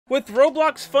With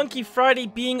Roblox Funky Friday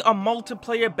being a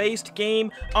multiplayer-based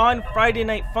game on Friday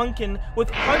Night Funkin' with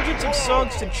hundreds of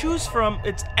songs to choose from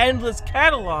its endless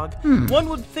catalog, one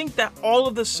would think that all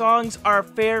of the songs are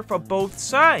fair for both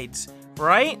sides,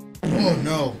 right?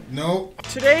 Oh no.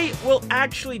 Today, we'll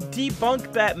actually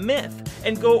debunk that myth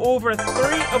and go over 3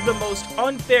 of the most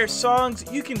unfair songs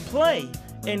you can play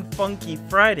in Funky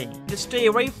Friday to stay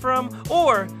away from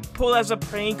or pull as a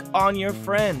prank on your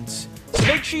friends. So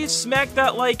make sure you smack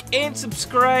that like and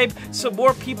subscribe so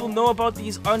more people know about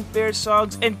these unfair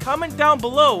songs, and comment down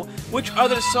below which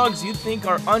other songs you think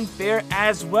are unfair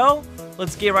as well.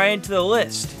 Let's get right into the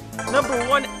list. Number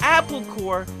 1,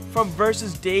 AppleCore from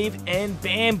Versus Dave and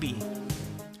Bambi.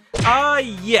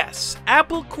 Yes,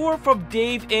 AppleCore from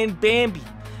Dave and Bambi.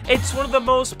 It's one of the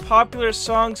most popular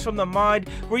songs from the mod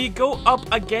where you go up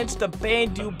against the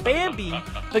Bandu Bambi,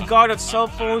 the god of cell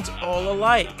phones all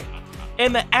alike.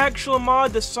 In the actual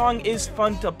mod, the song is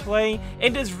fun to play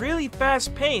and is really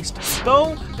fast paced,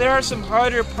 though there are some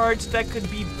harder parts that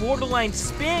could be borderline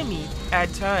spammy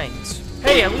at times.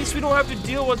 Hey, at least we don't have to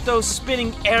deal with those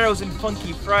spinning arrows in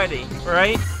Funky Friday,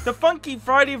 right? The Funky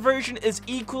Friday version is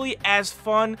equally as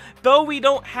fun, though we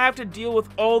don't have to deal with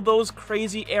all those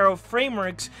crazy arrow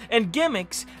frameworks and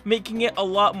gimmicks, making it a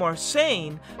lot more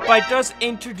sane, but it does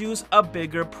introduce a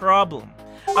bigger problem.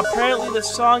 Apparently the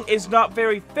song is not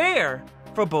very fair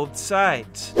for both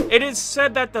sides. It is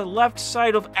said that the left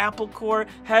side of AppleCore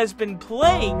has been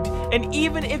plagued, and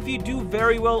even if you do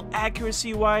very well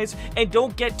accuracy wise and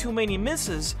don't get too many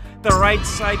misses, the right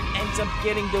side ends up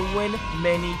getting the win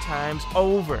many times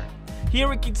over. Here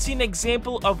we can see an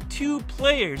example of 2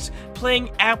 players playing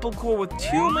AppleCore with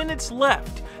 2 minutes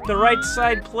left. The right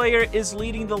side player is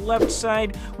leading the left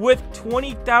side with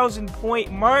 20,000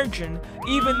 point margin,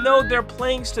 even though their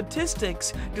playing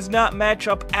statistics does not match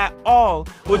up at all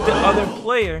with the other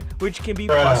player, which can be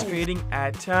frustrating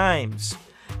at times.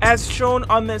 As shown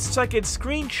on the second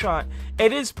screenshot,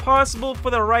 it is possible for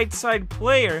the right side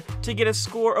player to get a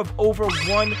score of over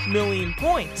 1 million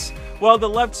points, while the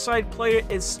left side player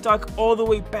is stuck all the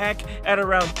way back at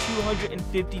around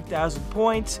 250,000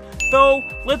 points, though,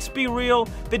 let's be real,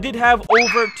 they did have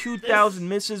over 2,000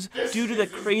 misses due to the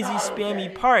crazy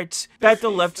spammy parts that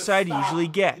the left side usually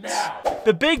gets.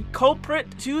 The big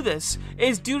culprit to this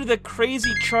is due to the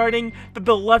crazy charting that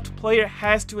the left player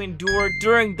has to endure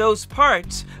during those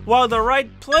parts, while the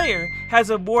right player has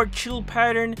a more chill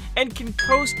pattern and can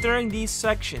coast during these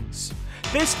sections.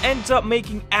 This ends up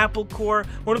making AppleCore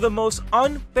one of the most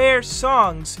unfair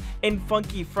songs in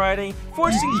Funky Friday,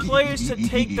 forcing players to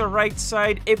take the right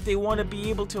side if they want to be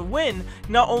able to win,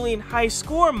 not only in high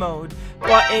score mode,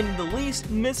 but in the least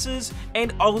misses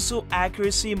and also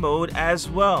accuracy mode as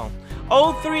well.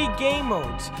 All 3 game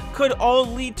modes could all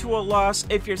lead to a loss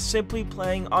if you're simply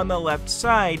playing on the left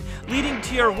side, leading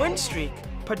to your win streak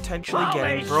potentially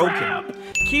getting broken.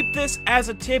 Keep this as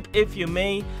a tip if you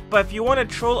may, but if you want to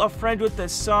troll a friend with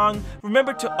this song,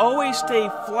 remember to always stay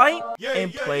flight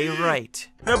and play right.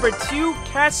 Number 2,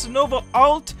 Casanova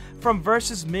ALT from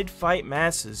Versus Mid-Fight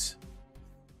Masses.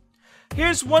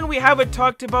 Here's one we haven't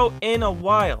talked about in a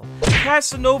while,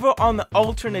 Casanova on the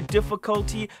alternate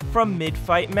difficulty from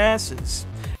Mid-Fight Masses.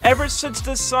 Ever since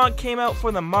this song came out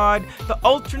for the mod, the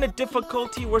alternate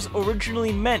difficulty was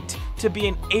originally meant to be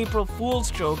an April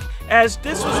Fool's joke, as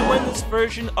this was when this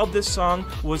version of the song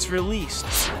was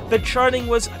released. The charting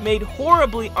was made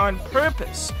horribly on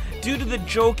purpose due to the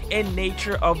joke and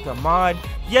nature of the mod,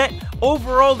 yet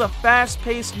overall the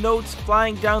fast-paced notes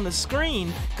flying down the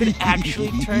screen could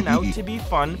actually turn out to be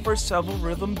fun for several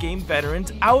rhythm game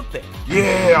veterans out there.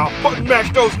 Yeah, button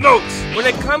mash those notes! When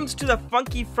it comes to the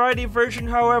Funky Friday version,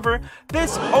 however,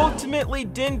 this ultimately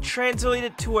didn't translate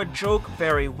it to a joke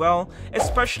very well,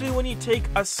 especially when you take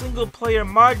a single-player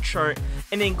mod chart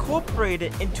and incorporate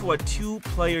it into a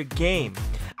 2-player game.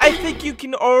 I think you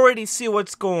can already see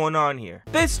what's going on here.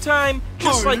 This time,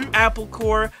 just like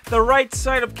AppleCore, the right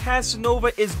side of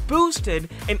Casanova is boosted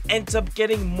and ends up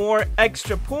getting more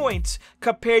extra points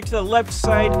compared to the left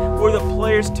side where the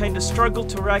players tend to struggle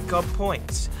to rack up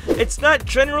points. It's not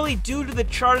generally due to the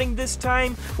charting this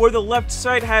time where the left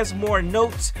side has more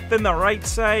notes than the right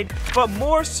side, but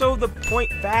more so the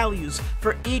point values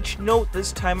for each note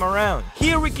this time around.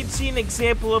 Here we can see an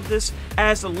example of this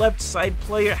as the left side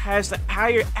player has the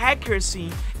higher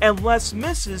accuracy and less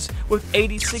misses with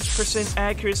 86%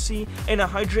 accuracy and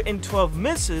 112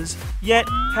 misses, yet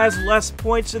has less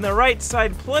points than the right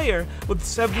side player with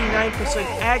 79%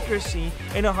 accuracy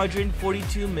and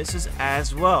 142 misses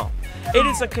as well. It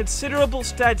is a considerable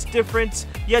stats difference,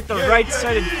 yet the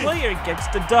right-sided player gets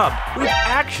the dub. We've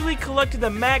actually collected the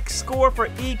max score for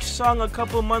each song a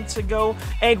couple months ago,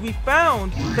 and we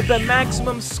found that the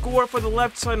maximum score for the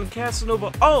left side on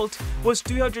Casanova ALT was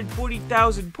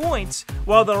 340,000 points,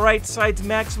 while the right side's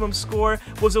maximum score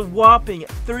was a whopping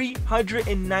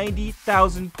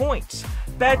 390,000 points.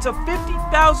 That's a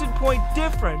 50,000 point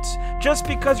difference just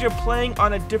because you're playing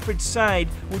on a different side,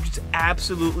 which is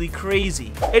absolutely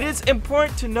crazy. It is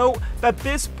important to note that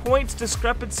this points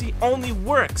discrepancy only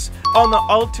works on the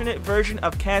alternate version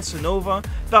of Casanova.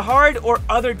 The hard or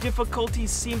other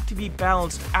difficulties seem to be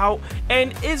balanced out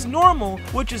and is normal,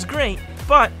 which is great,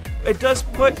 but it does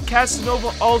put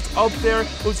Casanova ALT up there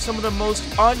with some of the most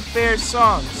unfair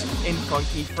songs in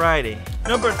Funky Friday.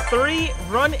 Number 3,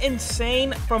 Run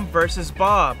Insane from Versus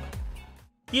Bob.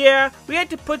 Yeah, we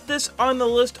had to put this on the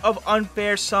list of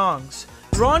unfair songs.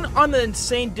 Run on the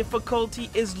insane difficulty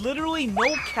is literally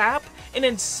no cap an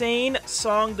insane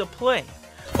song to play.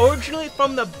 Originally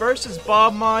from the Versus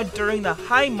Bob mod during the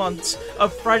high months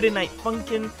of Friday Night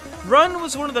Funkin', Run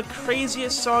was one of the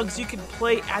craziest songs you could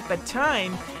play at the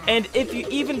time, and if you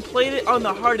even played it on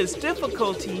the hardest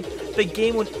difficulty, the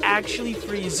game would actually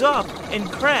freeze up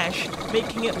and crash,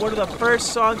 making it one of the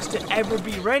first songs to ever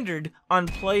be rendered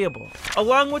unplayable.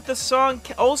 Along with the song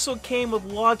also came with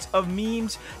lots of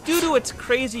memes due to its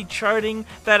crazy charting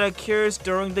that occurs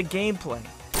during the gameplay.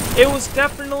 It was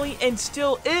definitely and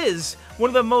still is one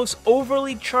of the most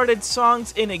overly charted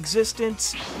songs in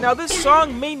existence. Now this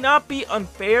song may not be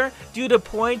unfair due to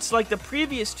points like the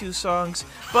previous two songs,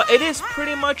 but it is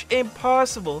pretty much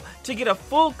impossible to get a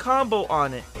full combo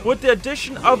on it. With the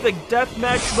addition of the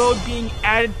deathmatch mode being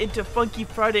added into Funky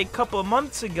Friday a couple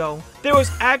months ago, there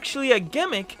was actually a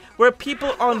gimmick where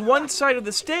people on one side of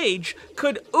the stage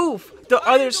could oof the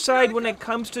other side when it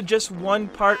comes to just one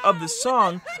part of the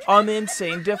song on the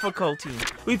insane difficulty.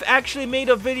 We've actually made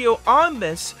a video on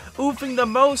this, oofing the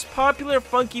most popular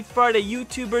Funky Friday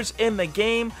YouTubers in the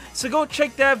game, so go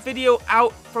check that video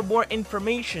out for more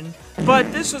information.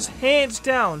 But this was hands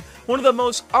down one of the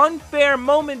most unfair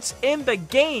moments in the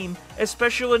game,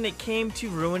 especially when it came to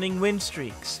ruining win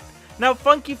streaks. Now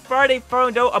Funky Friday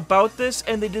found out about this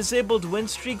and they disabled win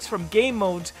streaks from game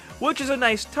modes, which is a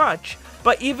nice touch.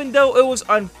 But even though it was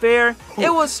unfair,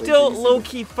 it was still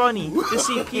low-key funny to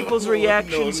see people's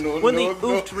reactions when they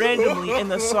oofed randomly in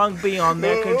the song beyond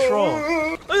their control.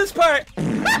 Look at this part!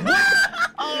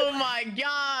 Oh my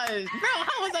gosh! Bro,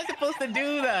 how was I supposed to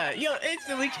do that? Yo,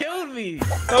 instantly killed me!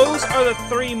 Those are the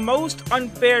 3 most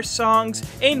unfair songs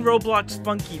in Roblox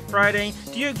Funky Friday.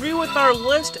 Do you agree with our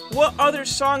list? What other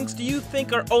songs do you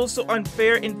think are also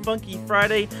unfair in Funky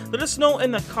Friday? Let us know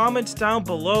in the comments down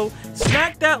below.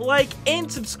 Smack that like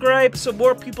and subscribe so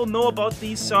more people know about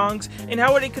these songs and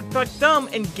how it could affect them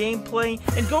in gameplay.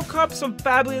 And go cop some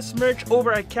fabulous merch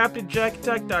over at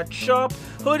CaptainJackAttack.shop.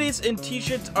 Hoodies and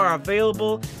t-shirts are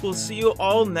available. We'll see you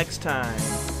all next time.